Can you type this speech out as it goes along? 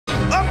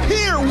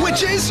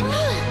witches!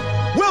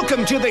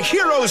 Welcome to the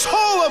Hero's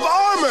Hall of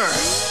Armor!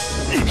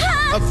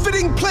 A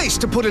fitting place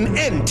to put an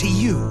end to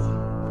you.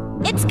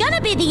 It's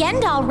gonna be the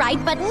end all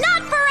right, but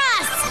not for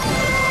us!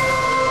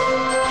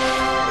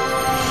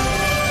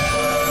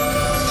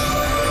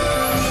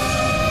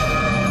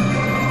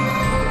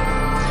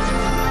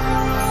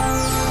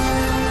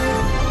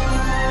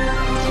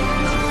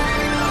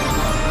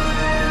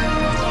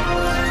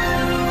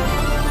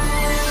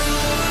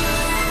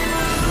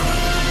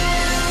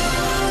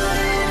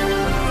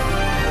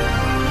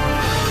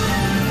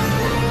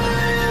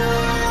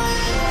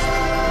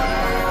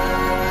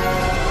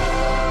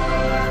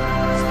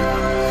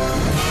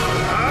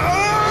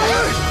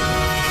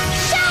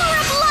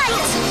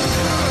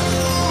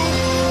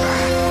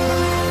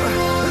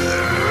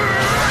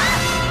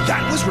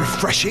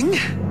 Refreshing.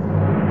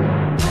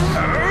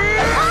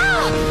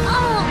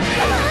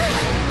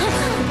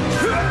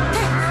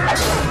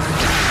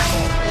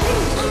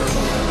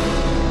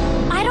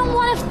 I don't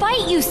want to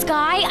fight you,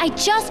 Sky. I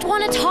just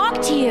want to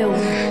talk to you.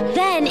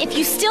 Then, if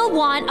you still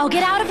want, I'll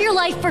get out of your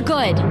life for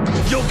good.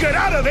 You'll get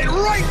out of it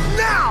right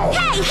now!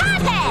 Hey,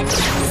 hothead!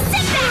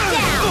 Sit back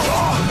down!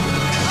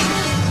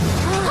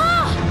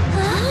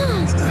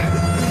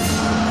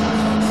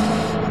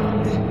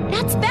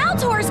 That's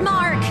Baltor's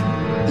mark!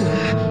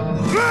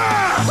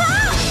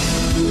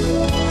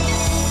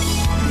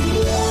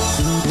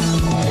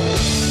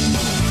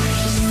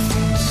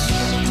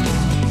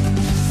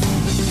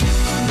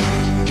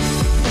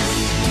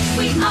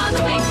 We are the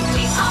Winx,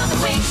 we are the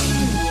Winx.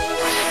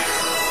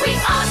 We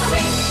are the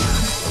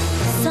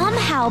Winx.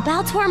 Somehow,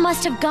 Baltor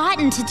must have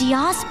gotten to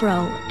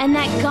Diospro, and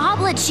that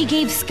goblet she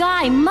gave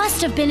Sky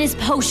must have been his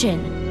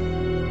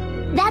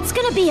potion. That's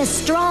gonna be a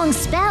strong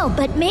spell,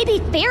 but maybe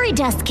fairy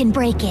dust can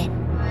break it.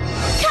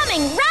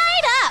 Coming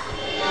right up!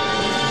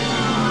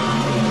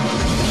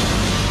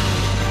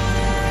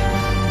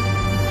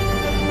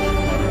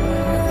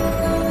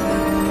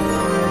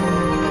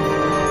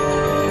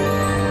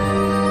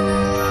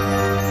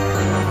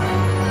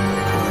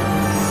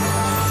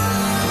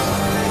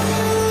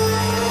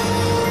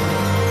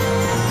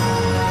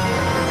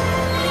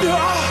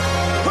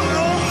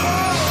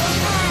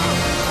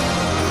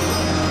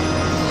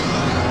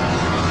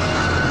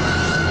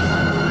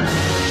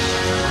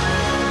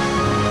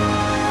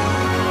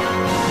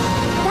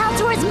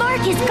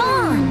 Is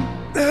gone.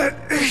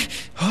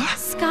 Huh?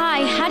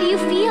 Sky, how do you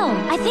feel?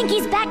 I think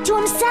he's back to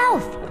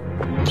himself.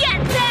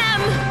 Get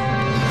them!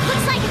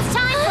 Looks like it's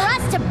time for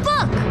us to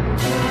book.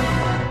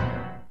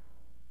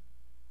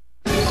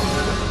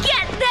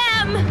 Get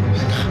them!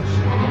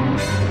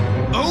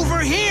 Over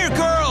here,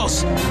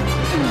 girls!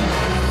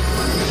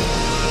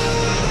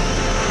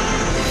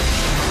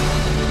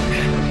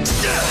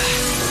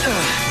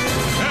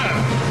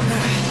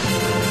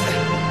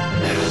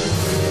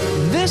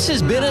 This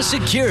has been a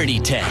security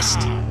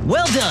test.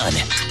 Well done.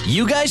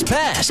 You guys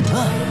passed.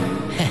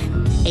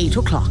 8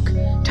 o'clock.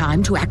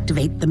 Time to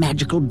activate the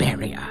magical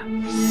barrier.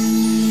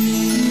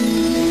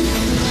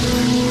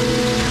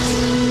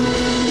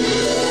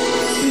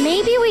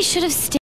 Maybe we should have stayed.